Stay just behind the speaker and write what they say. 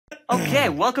Okay,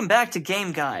 welcome back to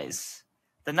Game Guys.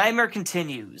 The nightmare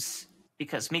continues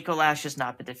because MICOLASH has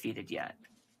not been defeated yet.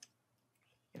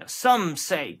 You know, some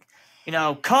say,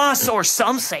 Cos, or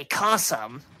some say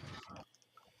Cossum.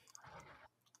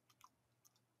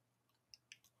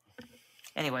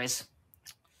 Anyways.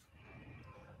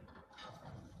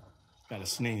 Gotta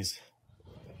sneeze.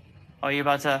 Oh, you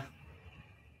about to...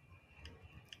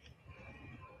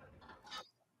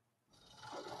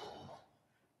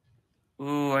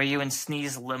 Ooh, are you in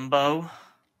sneeze limbo?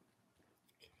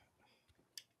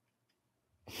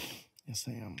 Yes,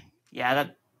 I am. Yeah,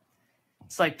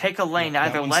 it's like pick a lane. Yeah,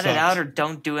 either let it out or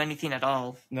don't do anything at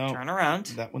all. No. Turn around.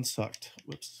 That one sucked.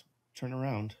 Whoops. Turn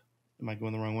around. Am I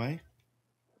going the wrong way?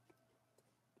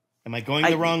 Am I going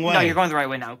the wrong way? No, you're going the right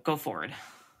way now. Go forward.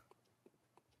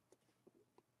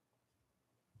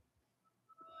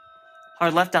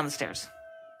 Hard left down the stairs.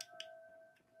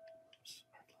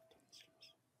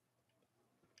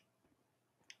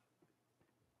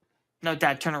 No,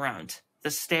 Dad, turn around. The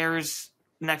stairs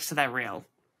next to that rail.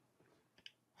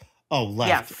 Oh, left.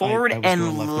 Yeah, forward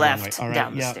and left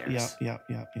down the stairs. Yeah,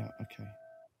 okay.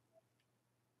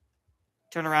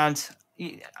 Turn around.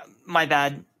 My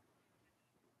bad.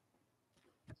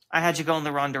 I had you go in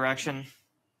the wrong direction.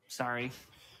 Sorry.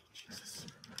 Jesus.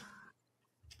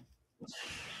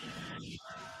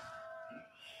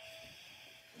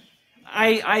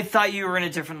 I thought you were in a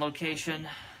different location.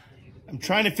 I'm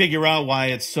trying to figure out why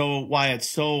it's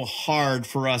so hard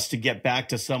for us to get back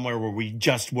to somewhere where we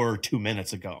just were 2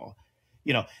 minutes ago.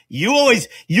 You know,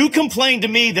 you complain to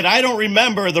me that I don't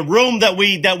remember the room that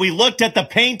we looked at the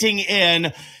painting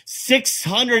in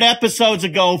 600 episodes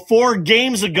ago, 4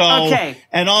 games ago, okay,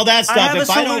 and all that stuff. If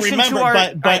I don't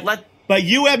remember, but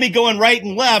you had me going right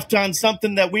and left on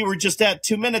something that we were just at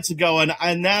 2 minutes ago, and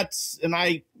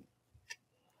I.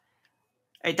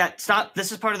 Hey, Dad, stop.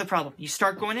 This is part of the problem. You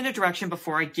start going in a direction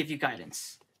before I give you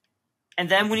guidance, and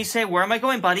then when you say, "Where am I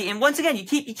going, buddy?" and once again, you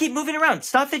keep moving around.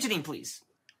 Stop fidgeting, please.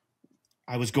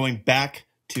 I was going back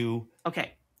to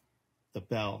the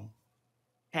bell.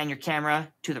 Pan your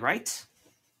camera to the right.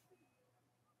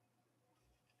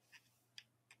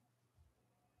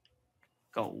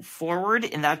 Go forward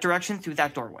in that direction through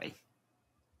that doorway.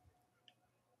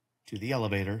 To the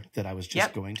elevator that I was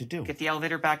just going to do. Get the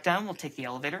elevator back down. We'll take the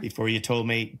elevator. Before you told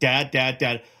me, Dad,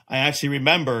 I actually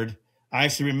remembered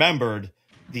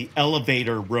the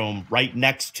elevator room right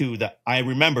next to I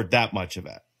remembered that much of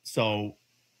it. So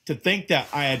to think that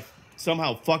I had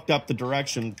somehow fucked up the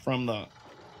direction from well,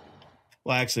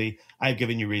 actually, I've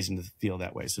given you reason to feel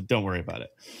that way, so don't worry about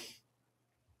it.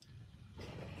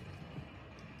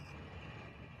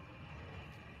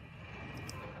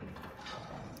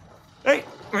 Hey,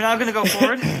 we're now going to go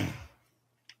forward.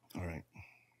 All right.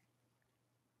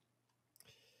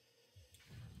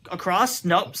 Across?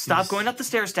 Nope. Stop going up the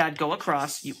stairs, Dad. Go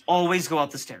across. You always go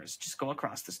up the stairs. Just go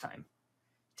across this time.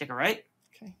 Take a right.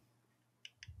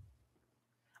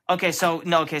 Okay, so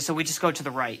we just go to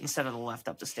the right instead of the left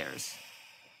up the stairs.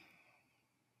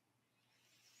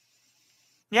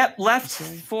 Yep, left,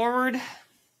 forward.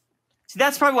 See,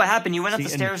 that's probably what happened. You went up the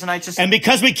stairs and I just... And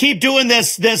because we keep doing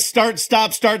this start,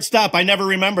 stop, I never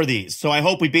remember these. So I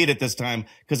hope we beat it this time,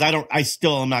 because I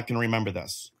still am not going to remember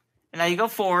this. And now you go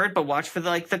forward, but watch for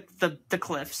the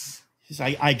cliffs.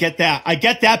 I get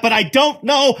that, but I don't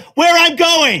know where I'm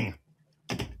going.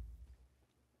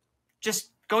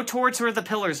 Just go towards where the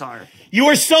pillars are. You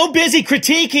are so busy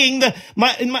critiquing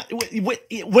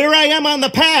where I am on the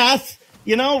path.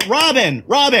 You know, Robin,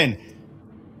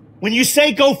 when you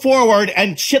say go forward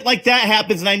and shit like that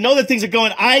happens, and I know that things are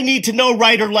going, I need to know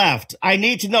right or left. I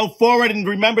need to know forward and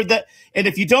remember that. And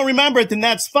if you don't remember it, then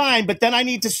that's fine. But then I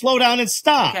need to slow down and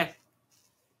stop. Okay.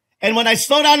 And when I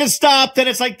slow down and stop, then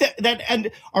it's like that.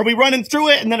 And are we running through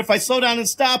it? And then if I slow down and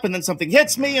stop, and then something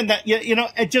hits me, and that,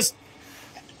 it just...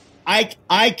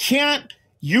 I can't.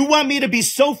 You want me to be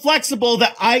so flexible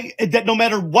that no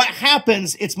matter what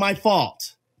happens, it's my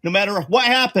fault. No matter what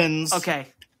happens. Okay.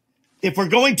 If we're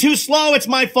going too slow, it's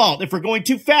my fault. If we're going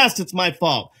too fast, it's my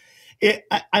fault.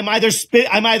 I'm either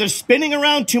spinning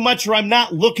around too much, or I'm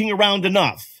not looking around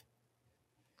enough.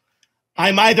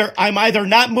 I'm either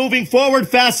not moving forward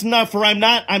fast enough, or I'm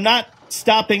not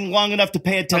stopping long enough to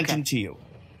pay attention to you.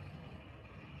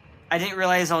 I didn't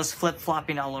realize I was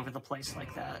flip-flopping all over the place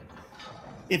like that.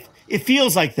 It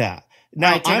feels like that.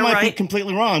 Now, I might be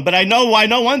completely wrong, but I know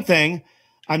one thing.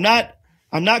 I'm not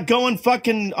going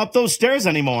fucking up those stairs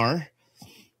anymore.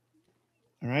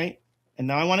 All right? And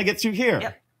now I want to get through here.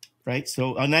 Yep. Right?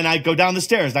 So, and then I go down the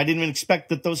stairs. I didn't even expect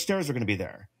that those stairs were going to be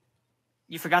there.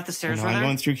 You forgot the stairs were there? I'm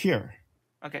going through here.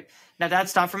 Okay. Now, Dad,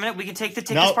 stop for a minute. We can take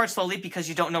this part slowly because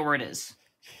you don't know where it is.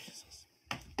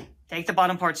 Take the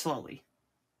bottom part slowly.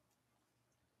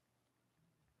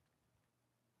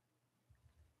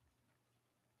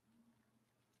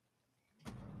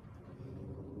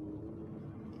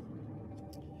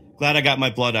 Glad I got my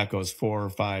blood echoes 4 or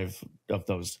 5 of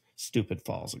those stupid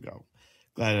falls ago.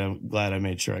 Glad I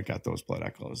made sure I got those blood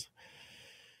echoes.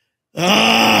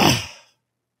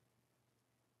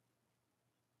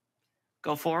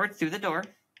 Go forward through the door.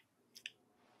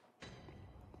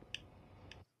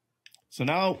 So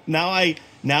now I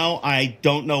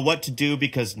don't know what to do,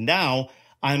 because now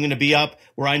I'm going to be up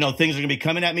where I know things are going to be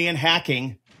coming at me and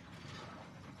hacking.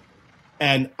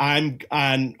 And I'm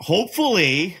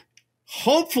hopefully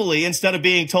instead of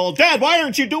being told, Dad, why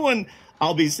aren't you doing?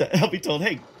 I'll be told,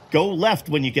 hey, go left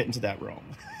when you get into that room.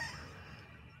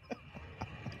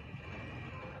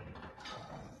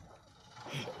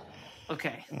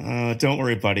 Okay. Don't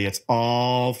worry, buddy. It's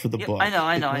all for the book.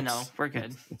 I know. We're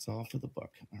good. It's all for the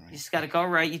book. All right. You just got to go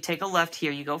right. You take a left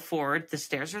here. You go forward. The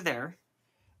stairs are there.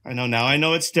 I know. Now I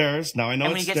know it's stairs. Now I know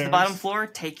and when it's you get stairs. to the bottom floor,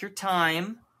 take your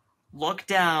time. Look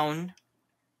down.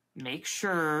 Make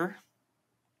sure.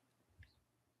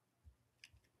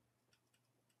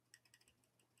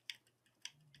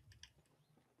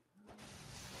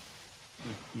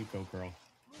 You go, girl.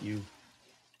 You.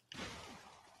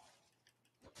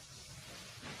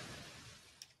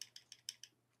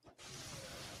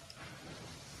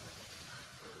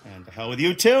 And to hell with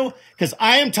you too, because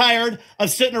I am tired of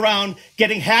sitting around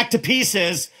getting hacked to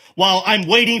pieces while I'm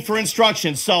waiting for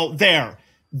instructions. So there.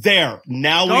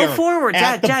 Now go forward,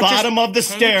 at the bottom of the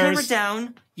stairs. Your camera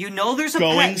down. You know there's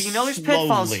there's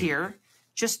pitfalls here.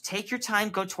 Just take your time.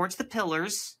 Go towards the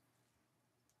pillars.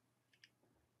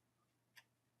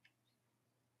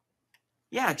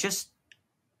 Yeah,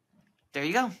 there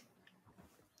you go.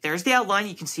 There's the outline.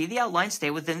 You can see the outline. Stay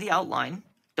within the outline.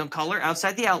 Don't color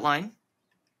outside the outline.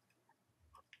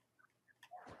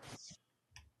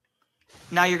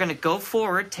 Now you're going to go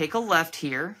forward, take a left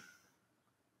here.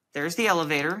 There's the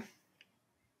elevator.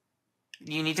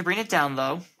 You need to bring it down,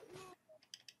 though.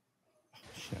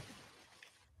 Shit.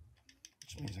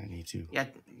 Which means I need to. Yeah,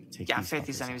 fight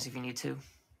these enemies if you need to.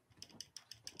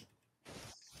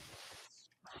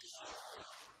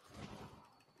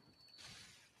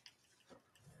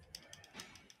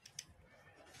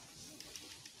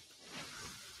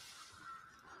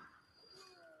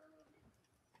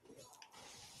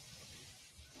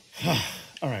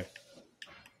 All right.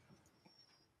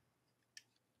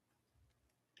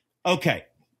 Okay.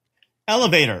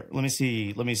 Elevator. Let me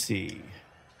see.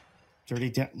 Dirty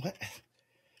down. What?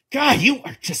 God, you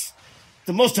are just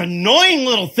the most annoying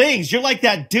little things. You're like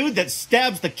that dude that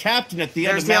stabs the captain at the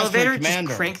end of Master and Commander. There's the elevator.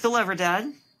 Just crank the lever,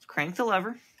 Dad. Crank the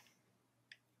lever.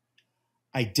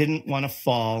 I didn't want to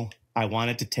fall. I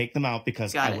wanted to take them out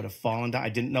because I would have fallen down. I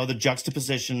didn't know the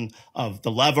juxtaposition of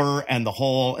the lever and the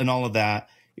hole and all of that.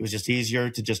 It was just easier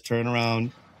to just turn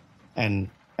around and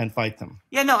fight them.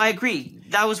 Yeah, no, I agree.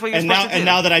 That was what you're supposed to do. And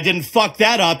now that I didn't fuck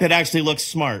that up, it actually looks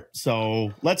smart.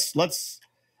 So let's.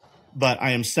 But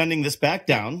I am sending this back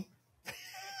down.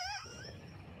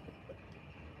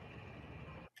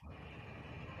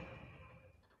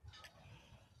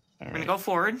 We're gonna go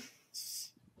forward.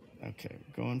 Okay,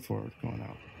 going forward, going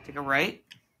out. Take a right.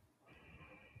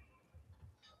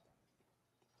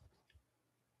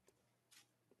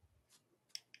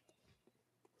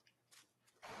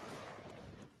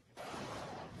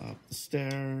 Up the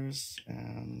stairs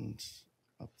and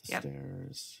up the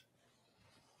stairs.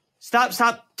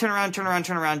 Stop. Turn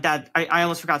around. Dad, I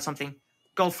almost forgot something.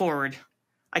 Go forward.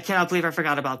 I cannot believe I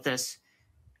forgot about this.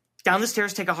 Down the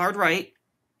stairs, take a hard right.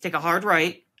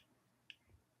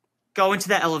 Go into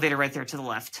that elevator right there to the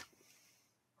left.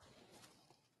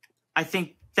 I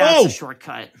think that's a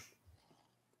shortcut.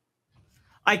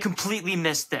 I completely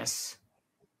missed this.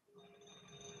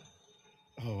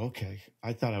 Oh, okay.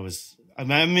 I thought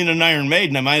I'm in an Iron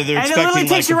Maiden. I'm either expecting and it literally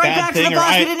takes you right back to the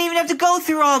boss. We didn't even have to go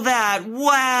through all that.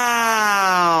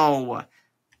 Wow.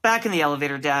 Back in the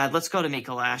elevator, Dad. Let's go to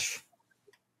MICOLASH.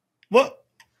 What?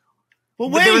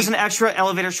 Well, wait. There was an extra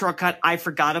elevator shortcut I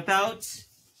forgot about.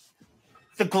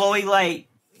 The glowy light.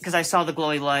 Because I saw the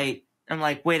glowy light. I'm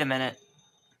like, wait a minute.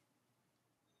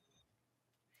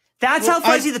 That's how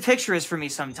fuzzy the picture is for me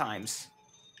sometimes.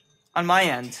 On my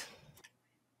end.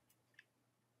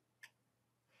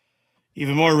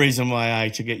 Even more reason why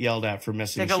I should get yelled at for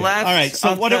missing Take a left. All right,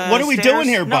 so what are we doing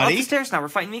here, buddy? Up the stairs now. We're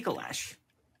fighting MICOLASH.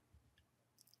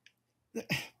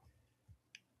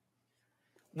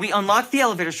 We unlocked the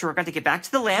elevator shortcut to get back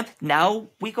to the lamp. Now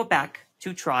we go back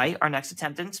to try our next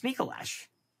attempt in MICOLASH.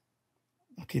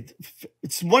 Okay,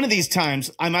 it's one of these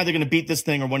times I'm either going to beat this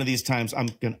thing or one of these times I'm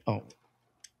going to... Oh.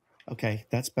 Okay,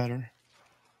 that's better.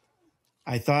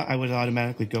 I thought I would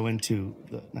automatically go into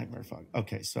the Nightmare Fog.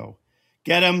 Okay, so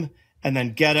get him, and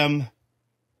then get him,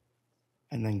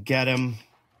 and then get him.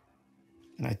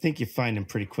 And I think you find him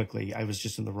pretty quickly. I was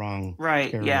just in the wrong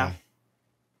area. Yeah.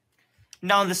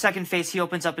 No, in the second phase, he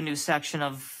opens up a new section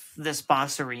of this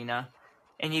boss arena,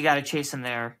 and you got to chase him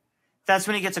there. That's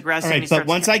when he gets aggressive. All right,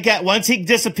 but once he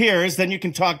disappears, then you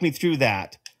can talk me through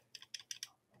that.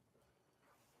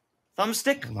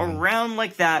 Thumbstick around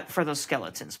like that for those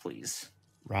skeletons, please.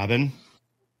 Robin.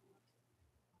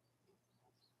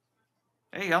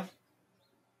 There you go.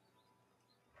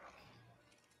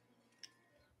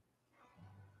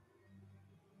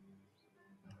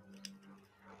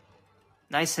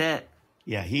 Nice hit.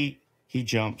 Yeah, he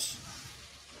jumps.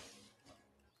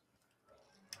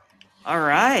 All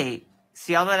right.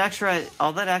 See, all that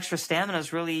extra stamina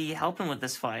is really helping with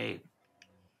this fight.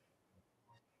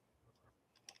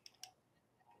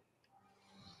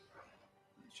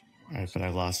 All right, but I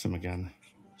lost him again.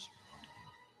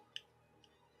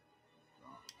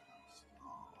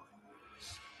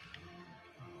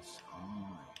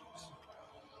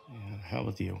 Yeah, hell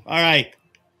with you. All right.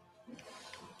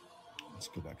 Let's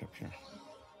go back up here.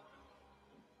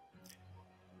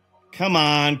 Come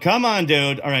on,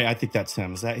 dude. All right, I think that's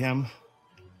him. Is that him?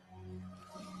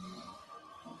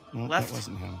 No, Left. That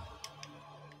wasn't him.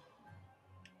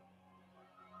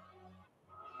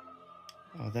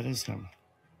 Oh, that is him.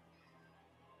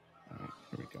 All right,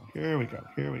 here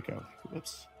we go.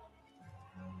 Whoops.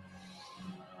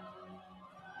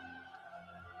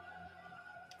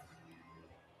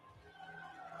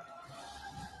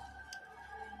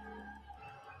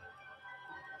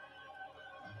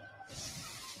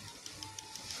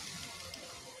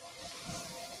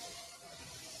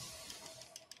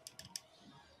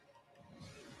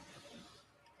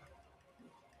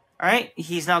 All right,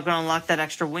 he's now going to unlock that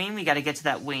extra wing. We got to get to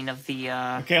that wing of the.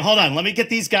 Okay, hold on. Let me get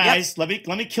these guys. Yep.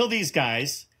 Let me kill these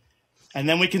guys, and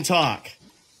then we can talk.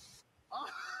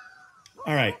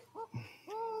 All right.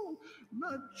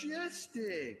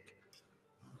 Majestic.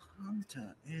 A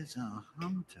hunter is a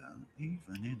hunter,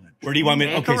 even in a. Where do you want me?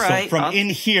 Make Okay, a right, so from up.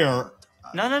 in here.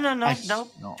 No.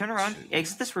 Turn around.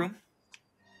 Exit this room.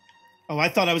 Oh, I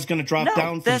thought I was going to drop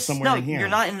down from somewhere in here. No, you're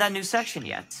not in that new section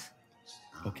yet.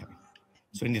 Okay.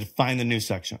 So we need to find the new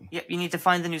section. Yep, you need to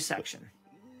find the new section.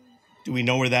 Do we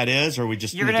know where that is, or we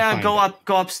just You're need gonna to find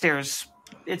go upstairs.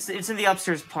 It's in the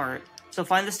upstairs part. So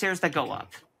find the stairs that go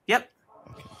up. Yep.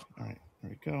 Okay. All right.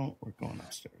 There we go. We're going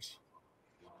upstairs.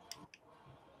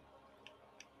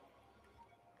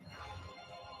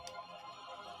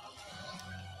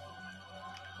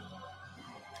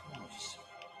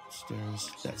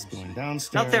 Upstairs. That's going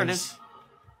downstairs. Nope, there it is.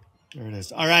 There it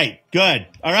is. All right, good.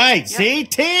 All right, Yep. See?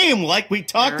 Team, like we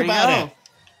talked about it.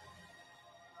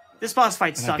 This boss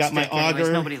fight And I've sucks got my dick anyways.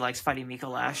 auger. Nobody likes fighting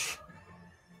MICOLASH.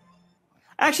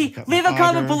 Actually, got my leave a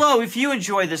comment auger. below if you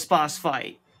enjoy this boss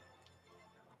fight.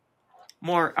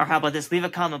 Or how about this? Leave a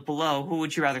comment below. Who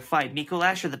would you rather fight,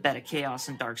 MICOLASH or the Bed of Chaos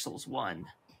in Dark Souls 1?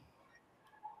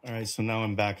 All right, so now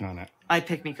I'm back on it. I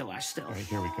pick MICOLASH still. All right,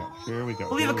 here we go.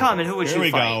 Leave a comment. Who would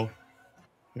you fight?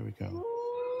 Here we go.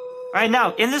 All right,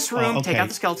 now, in this room, okay. take out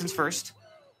the skeletons first.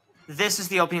 This is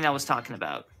the opening I was talking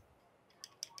about.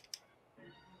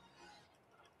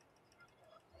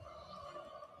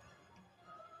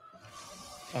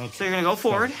 Okay. So you're going to go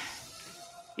forward.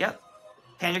 Yep.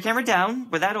 Pan your camera down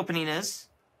where that opening is.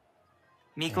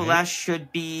 MICOLASH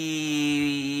should be...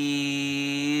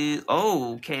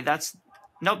 Oh, okay, that's...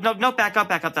 Nope, back up.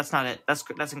 That's not it.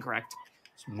 That's incorrect.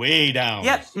 It's way down.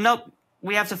 Yep, nope.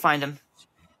 We have to find him.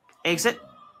 Exit.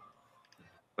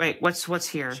 Wait, what's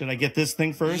here? Should I get this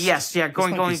thing first? Yes, yeah,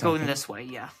 going this way,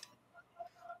 yeah.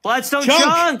 Bloodstone Chunk!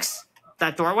 chunks!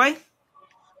 That doorway?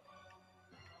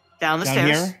 Down the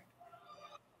stairs. Here?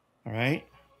 All right.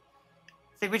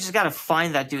 I think we just gotta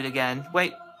find that dude again.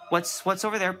 Wait, what's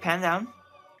over there? Pan down.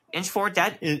 Inch forward,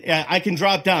 Dad. I can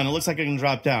drop down. It looks like I can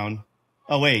drop down.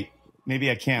 Oh, wait. Maybe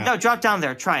I can't. No, drop down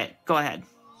there. Try it. Go ahead.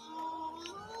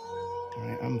 All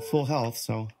right, I'm full health,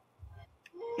 so...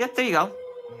 Yep, there you go.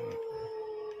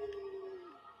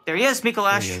 There he is,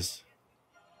 MICOLASH. There he is.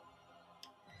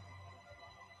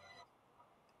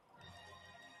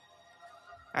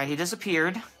 Alright, he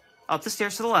disappeared. Up the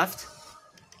stairs to the left.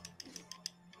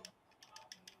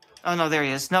 Oh, no, there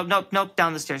he is. Nope,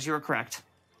 down the stairs. You were correct.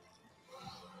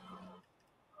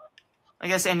 I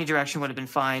guess any direction would have been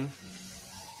fine.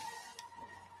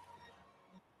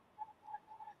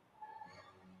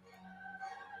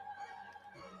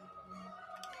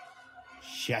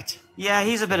 Shit. Yeah,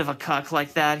 he's a bit of a cuck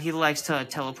like that. He likes to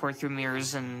teleport through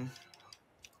mirrors and...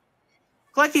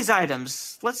 Collect these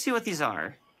items. Let's see what these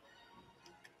are.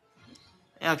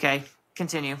 Okay,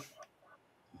 continue.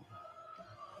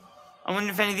 I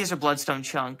wonder if any of these are bloodstone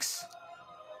chunks.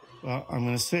 Well, I'm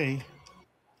gonna see.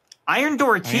 Iron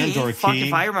door key. Iron door Fuck key.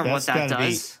 if I remember That's what that gotta be-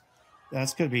 does.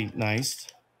 That's gonna be nice.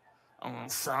 Oh,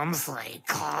 some say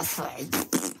coffee.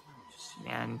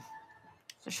 Man,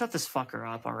 just shut this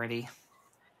fucker up already.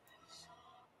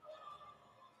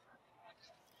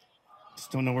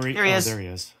 Just don't know where he. There he is. There he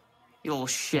is. You little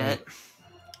shit.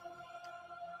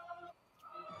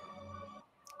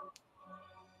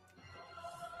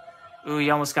 Ooh,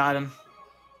 you almost got him.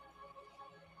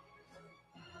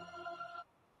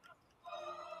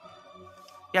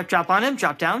 Yep, drop on him,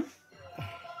 drop down.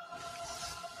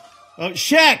 Oh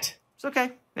shit! It's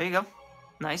okay. There you go.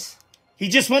 Nice. He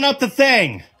just went up the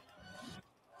thing.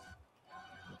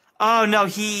 Oh no,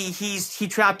 he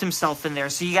trapped himself in there.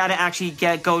 So you got to actually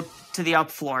go to the up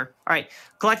floor. All right,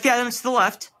 collect the items to the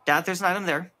left. Dad, there's an item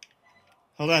there.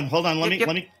 Hold on. Let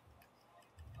me.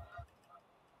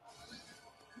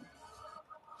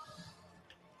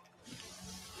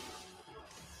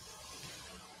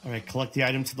 All right, collect the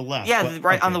item to the left. Yeah,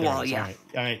 right on the there wall, it is. yeah.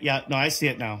 All right. Yeah, no, I see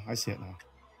it now.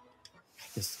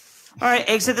 All right,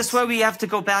 exit this way. We have to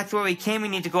go back the way we came. We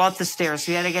need to go up the stairs.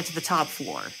 So we had to get to the top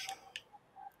floor.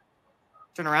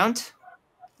 Turn around.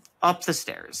 Up the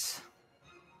stairs.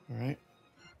 All right.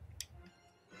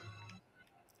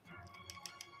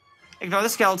 Ignore the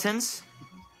skeletons.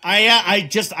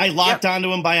 I locked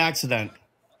onto him by accident.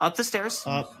 Up the stairs.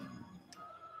 Up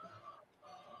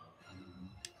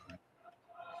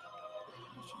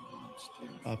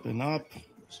and up.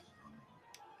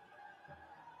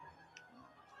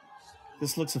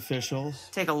 This looks official.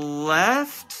 Take a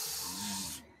left.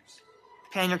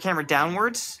 Pan your camera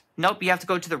downwards. Nope, you have to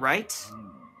go to the right.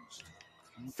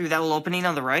 Through that little opening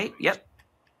on the right. Yep.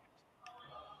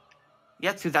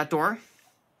 Yep, through that door.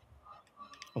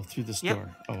 Oh, through this Yep.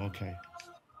 door. Oh, okay.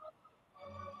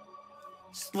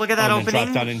 Just look at that and then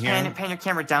opening. drop down in here? Pan your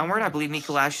camera downward. I believe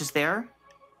MICOLASH is there.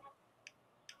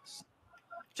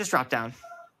 Just drop down.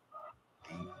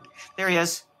 There he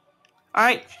is. All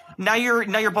right. Now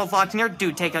you're both locked in here.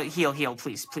 Dude, take a heal,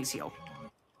 please. Please heal.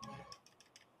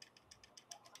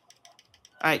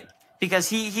 All right. Because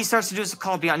he starts to do us a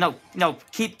call beyond. No.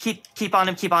 Keep on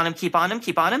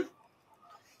him.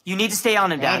 You need to stay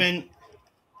on him, Dad.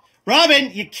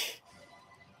 Robin, you.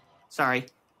 Sorry.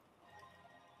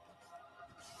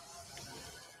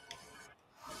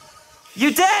 You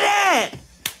did it!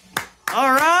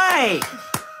 All right.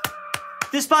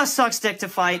 This boss sucks dick to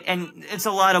fight, and it's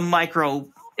a lot of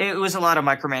It was a lot of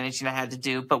micromanaging I had to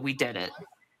do, but we did it.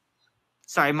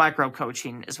 Sorry, micro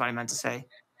coaching is what I meant to say.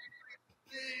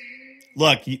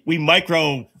 Look, we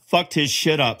micro fucked his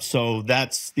shit up, so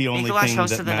that's the only MICOLASH thing hosted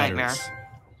that the matters. nightmare.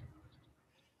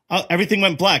 Oh, everything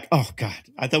went black. Oh God,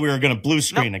 I thought we were gonna blue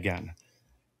screen again.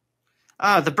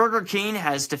 The Burger King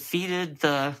has defeated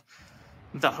the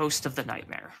host of the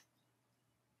nightmare.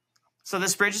 So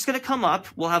this bridge is going to come up.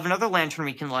 We'll have another lantern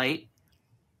we can light.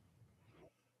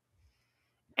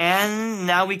 And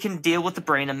now we can deal with the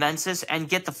Brain of Mensis and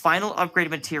get the final upgraded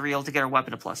material to get our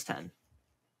weapon to +10.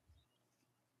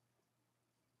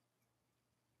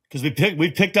 Because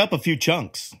we picked up a few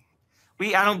chunks.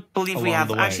 I don't believe we Along have.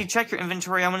 the way. Actually, check your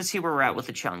inventory. I want to see where we're at with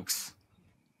the chunks.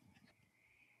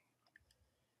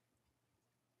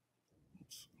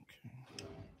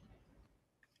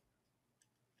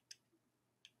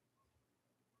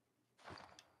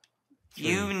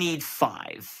 You need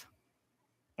 5.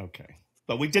 Okay.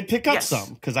 But we did pick up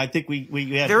some, because I think we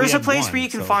had. There is we a had place one, where you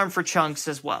can so. farm for chunks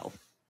as well.